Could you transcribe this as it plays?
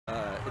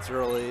It's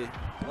early.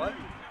 What?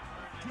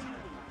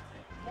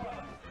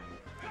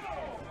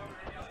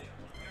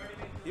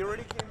 He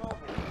already came over.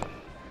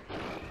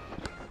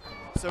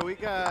 So we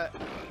got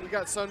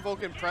Sun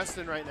Vulcan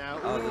Preston right now.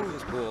 Oh, this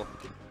is cool.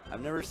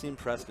 I've never seen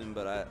Preston,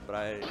 but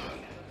I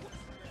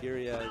hear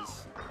he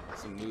has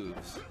some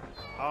moves.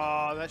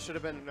 Oh, that should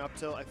have been an up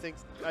tilt. I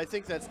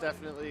think that's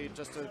definitely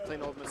just a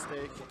plain old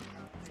mistake.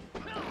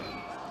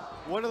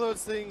 One of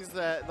those things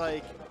that,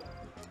 like,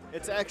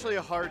 it's actually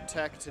a hard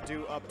tech to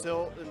do up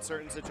tilt in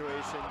certain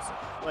situations.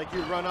 Like,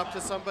 you run up to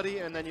somebody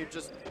and then you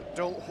just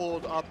don't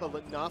hold up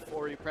enough,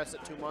 or you press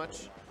it too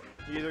much.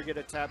 You either get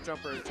a tap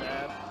jump or a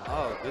jab.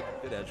 Oh,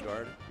 good edge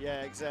guard.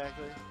 Yeah,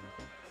 exactly.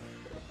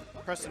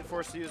 Preston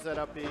forced to use that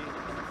up B.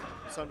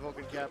 Sun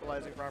Vulcan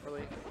capitalizing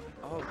properly.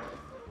 Oh,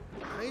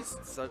 nice.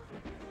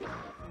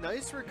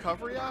 Nice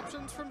recovery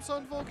options from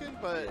Sun Vulcan,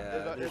 but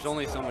yeah, there's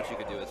only so much you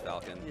could do as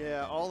Falcon.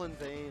 Yeah, all in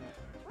vain.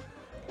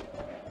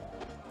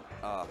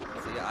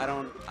 So yeah,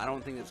 I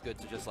don't think it's good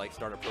to just like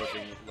start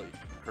approaching like,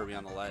 Kirby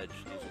on the ledge.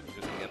 He's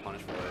just gonna get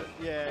punished for it.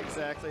 Yeah,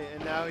 exactly.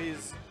 And now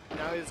he's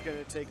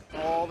gonna take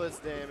all this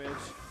damage.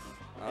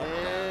 Oh,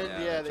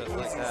 and yeah, the easy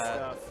like that.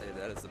 stuff. Hey,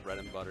 that is the bread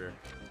and butter.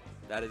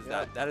 That is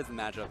Yep. that is the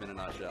matchup in a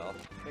nutshell.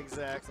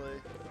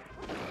 Exactly.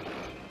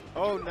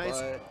 Oh,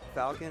 nice. But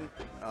Falcon,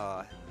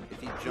 if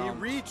he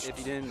jumped, reached. if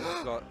he didn't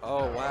go,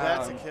 oh wow,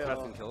 That's a kill.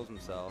 Preston kills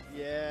himself.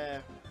 Yeah.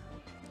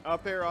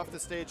 Up air off the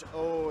stage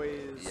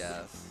always.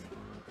 Yes.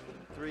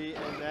 3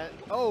 and that.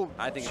 Oh,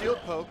 I think shield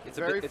poke. It's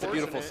very a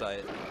beautiful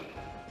fortunate. sight.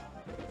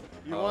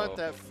 You want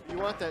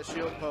that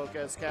shield poke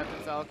as Captain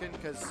Falcon,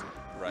 because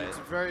Right. it's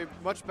very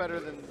much better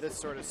than this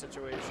sort of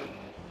situation.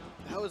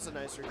 That was a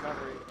nice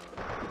recovery.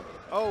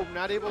 Oh,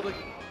 not able to.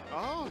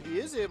 Oh, he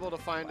is able to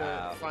find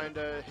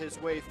his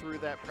way through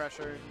that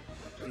pressure.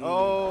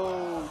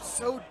 Oh,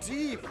 so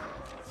deep.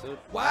 So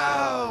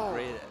Wow.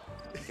 Great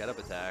get up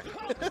attack.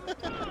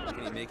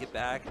 Can he make it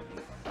back?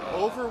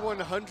 Over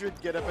 100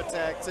 get up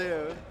attack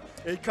too.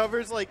 It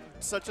covers like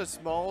such a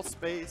small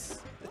space.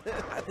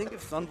 I think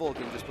if Sun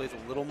Vulcan just plays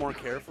a little more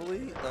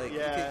carefully, like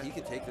he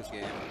could take this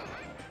game.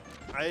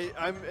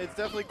 It's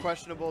definitely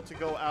questionable to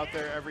go out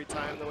there every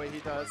time the way he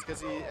does,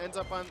 because he ends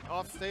up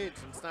off stage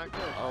and it's not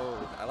good.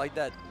 Oh, I like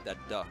that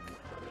duck.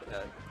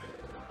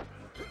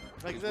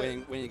 Like he's that.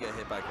 waiting when you get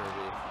hit by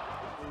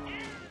Kirby.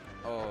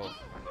 Oh.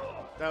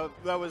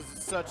 That was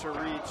such a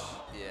reach.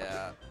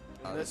 Yeah.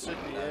 This should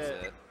be that's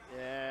it.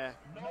 Yeah.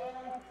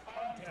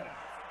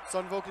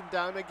 Sun Vulcan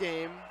down a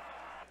game.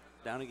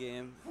 Down a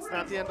game. It's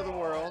not the end of the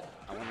world.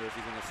 I wonder if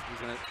he's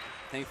gonna.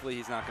 Thankfully,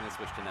 he's not gonna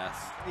switch to Ness.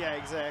 Yeah,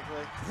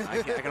 exactly.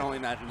 I can only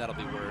imagine that'll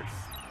be worse.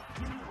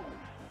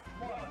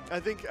 I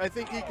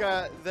think he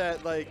got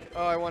that, like,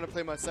 oh, I want to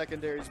play my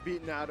secondaries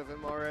beaten out of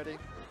him already.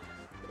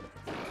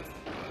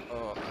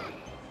 Oh.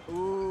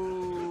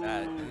 Ooh.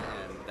 And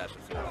that's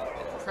just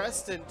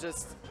Preston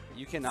just.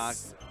 You cannot.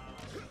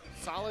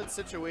 Solid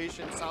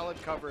situation,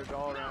 solid coverage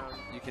all around.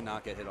 You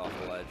cannot get hit off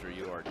the ledge or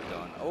you are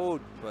done. Oh,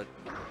 but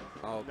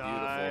beautiful,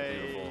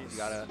 beautiful. You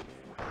gotta.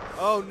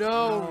 Oh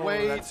no,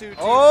 way too deep.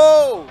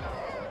 Oh!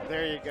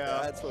 There you go.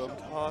 That's what I'm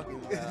talking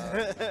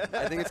about.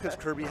 I think it's because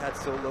Kirby had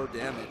so low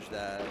damage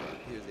that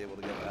he was able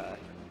to get back.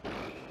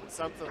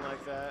 Something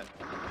like that.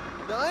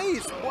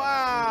 Nice!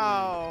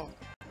 Wow!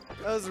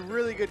 That was a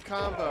really good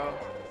combo.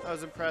 That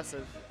was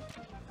impressive.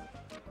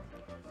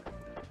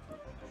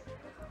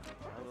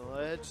 On the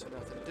ledge,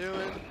 nothing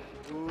doing.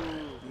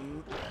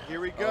 Ooh.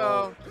 Here we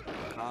go.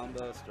 Oh,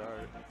 combo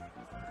start.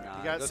 Nah,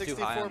 You got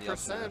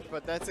 64%,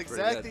 but that's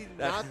exactly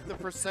not the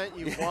percent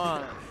you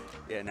want.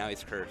 Yeah, now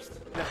he's cursed.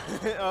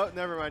 Oh,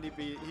 never mind.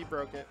 He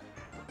broke it.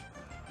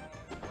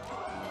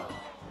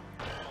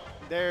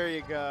 There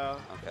you go.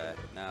 Okay,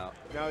 now.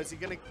 Now is he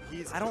gonna?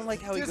 I don't like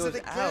how he goes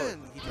out.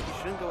 He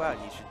shouldn't go out.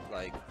 He should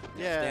like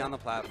stay on the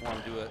platform,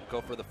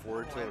 go for the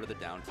forward tilt or the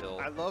down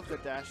tilt. I love the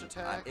dash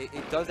attack.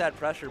 It does add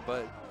pressure,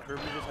 but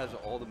Kirby just has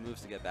all the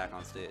moves to get back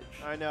on stage.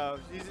 I know.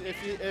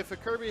 If a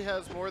Kirby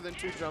has more than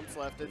 2 jumps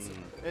left, it's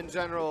in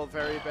general a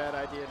very bad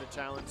idea to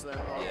challenge them.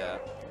 Yeah.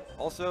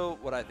 Also,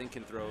 what I think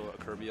can throw a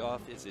Kirby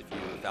off is if you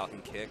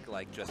Falcon kick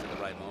like just at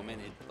the right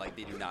moment, like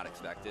they do not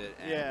expect it.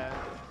 And yeah.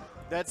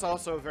 That's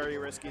also a very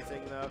risky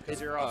thing though,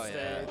 because you're off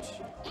stage.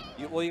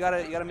 Yeah. You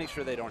gotta make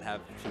sure they don't have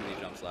too many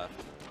jumps left.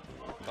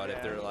 But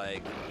if they're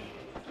like,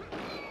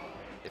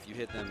 if you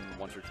hit them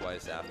once or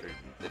twice after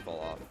they fall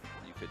off,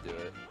 you could do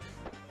it.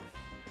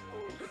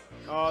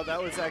 Oh,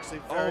 that was actually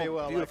very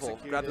well beautiful.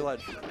 executed. Grab the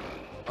ledge.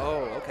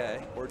 Oh,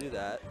 okay. Or do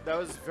that. That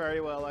was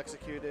very well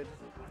executed.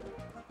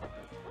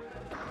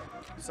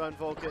 Sun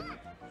Vulcan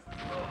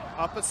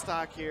up a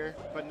stock here,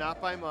 but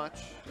not by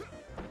much.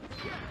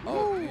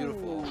 Oh,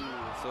 beautiful.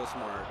 So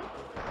smart.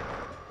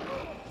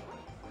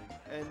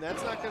 And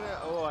that's not going to...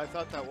 Oh, I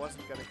thought that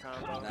wasn't going to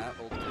combo. And that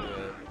will do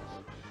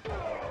it.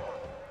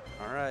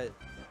 All right.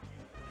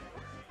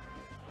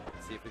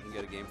 Let's see if we can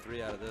get a game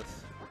 3 out of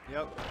this.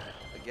 Yep.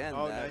 Again,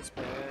 oh, nice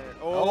back.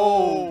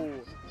 Oh!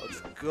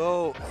 Let's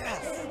go.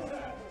 Yes!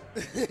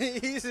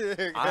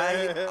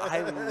 I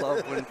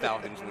love when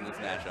Falcons win this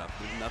matchup.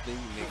 Nothing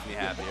makes me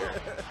happier.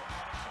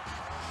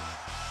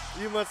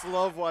 You must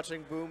love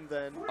watching Boom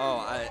then.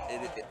 Oh,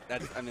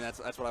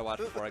 that's what I watch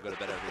before I go to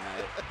bed every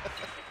night.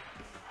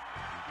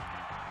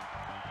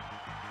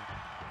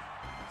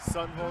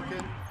 Sun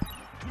Vulcan.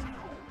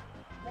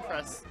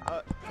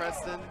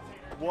 Preston.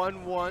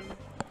 1-1.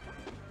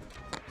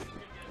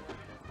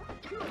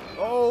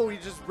 Oh, he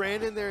just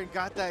ran in there and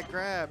got that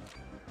grab.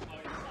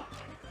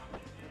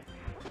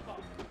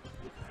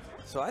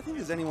 So I think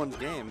it's anyone's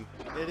game.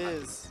 It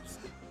is.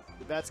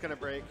 That's going to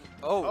break.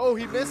 Oh,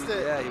 he missed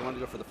it. Yeah, he wanted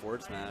to go for the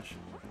forward smash.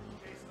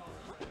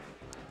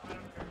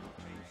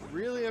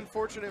 Really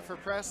unfortunate for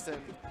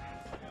Preston.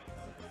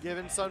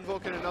 Giving Sun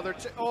Vulcan another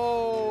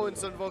oh, and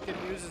Sun Vulcan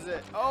uses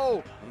it.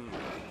 Oh!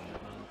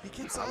 He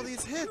gets all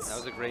these hits. That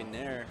was a great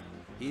nair.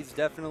 He's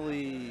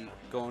definitely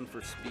going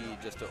for speed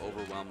just to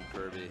overwhelm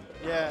Kirby.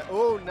 Yeah.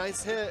 Oh,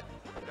 nice hit.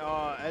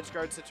 Edge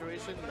guard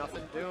situation.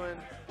 Nothing doing.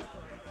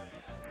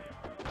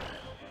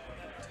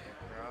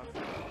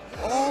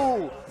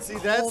 Oh! See,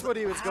 that's what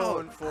he was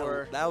going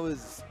for. That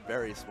was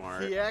very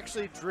smart. He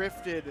actually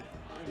drifted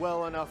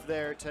well enough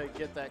there to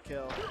get that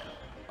kill.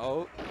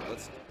 Oh,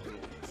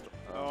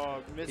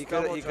 missed he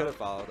double could have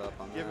followed up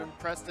on that. Giving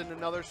Preston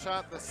another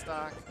shot this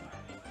stock.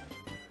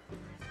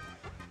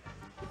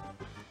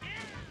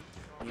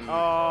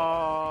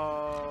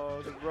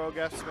 Oh, the Rogue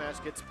F smash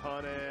gets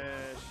punished.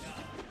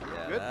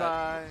 Yeah,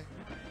 Goodbye.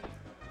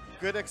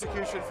 Good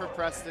execution for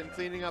Preston,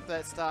 cleaning up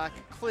that stock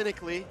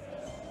clinically,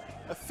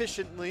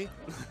 efficiently.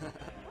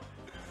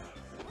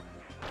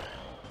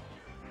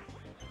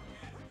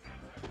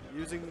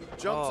 Using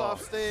jumps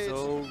off stage.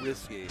 So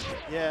risky.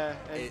 Yeah,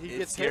 and he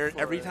gets scared hit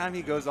for every it. time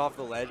he goes off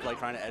the ledge, like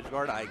trying to edge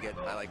guard.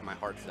 My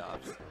heart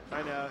stops.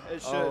 I know,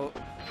 it should. Oh,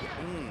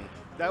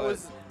 that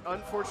was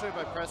unfortunate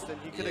by Preston.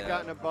 He could have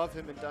gotten above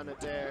him and done a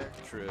dare.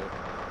 True.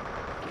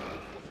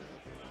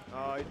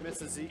 Oh, he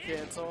missed a Z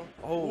cancel.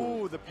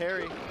 Oh. Ooh, the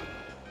parry.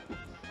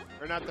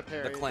 Or not the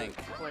parry. The clank.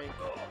 Clank.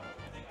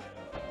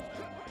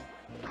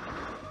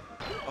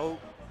 Oh,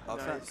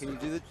 Nice. can you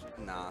do the?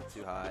 Nah,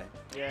 too high.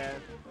 Yeah.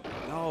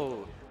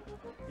 No.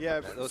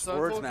 Yeah, Those Sun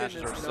forward Vulcan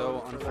smashes is are so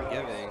known for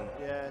unforgiving. those.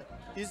 Yeah,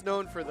 he's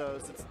known for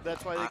those.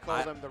 That's why they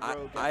call them the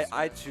Rogue.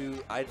 I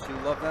too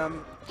love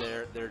them.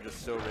 They're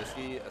just so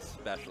risky,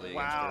 especially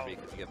against Kirby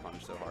because you get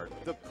punished so hard.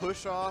 The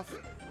push off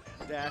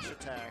dash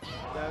attack.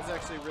 That was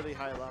actually really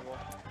high level.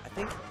 I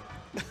think.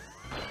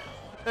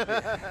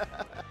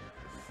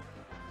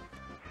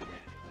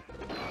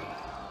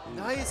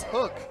 Nice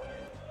hook.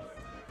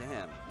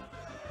 Damn.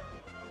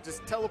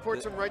 Just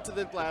teleports him right to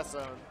the blast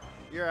zone.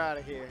 You're out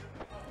of here.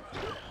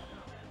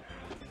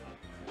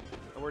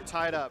 And we're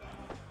tied up.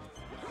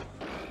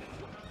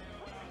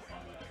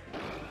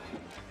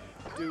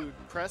 Dude,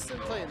 Preston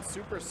playing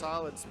super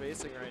solid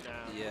spacing right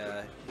now.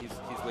 Yeah, he's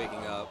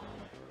waking up.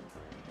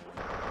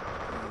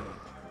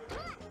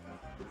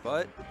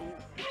 But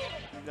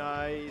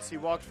Nice. He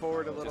walked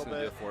forward a little just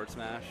gonna bit. do a forward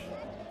smash.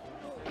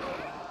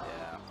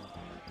 Yeah,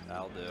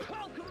 that'll do.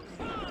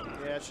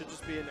 Yeah, it should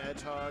just be an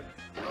edge hog.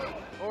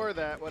 Or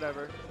that,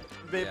 whatever.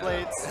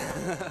 Beyblades.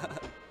 Yeah.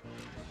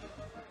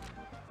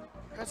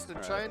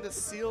 Preston trying to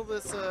seal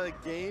this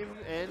game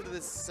and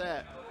this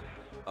set.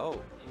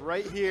 Oh.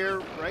 Right here,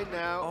 right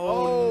now.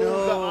 Oh,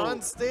 no. The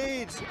on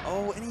stage.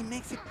 Oh, and he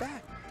makes it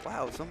back.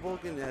 Wow, some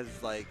Vulcan has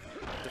like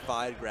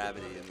defied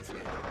gravity in this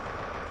game.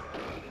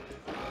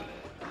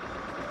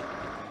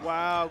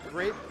 Wow,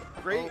 great.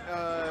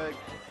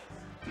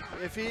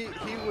 If he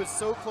was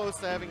so close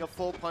to having a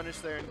full punish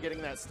there and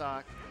getting that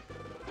stock.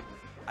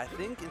 I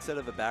think instead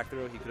of a back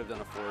throw, he could have done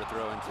a forward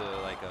throw into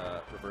like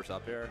a reverse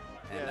up air,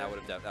 and that would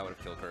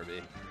have killed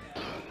Kirby.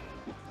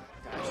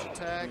 Dash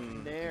attack,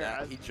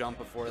 nair. He jumped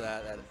before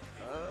that.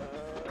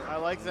 I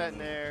like that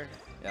nair.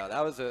 Yeah,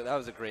 that was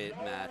a great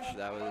match.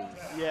 That was.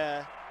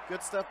 Yeah,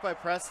 good stuff by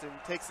Preston.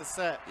 Takes the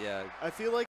set. Yeah. I feel like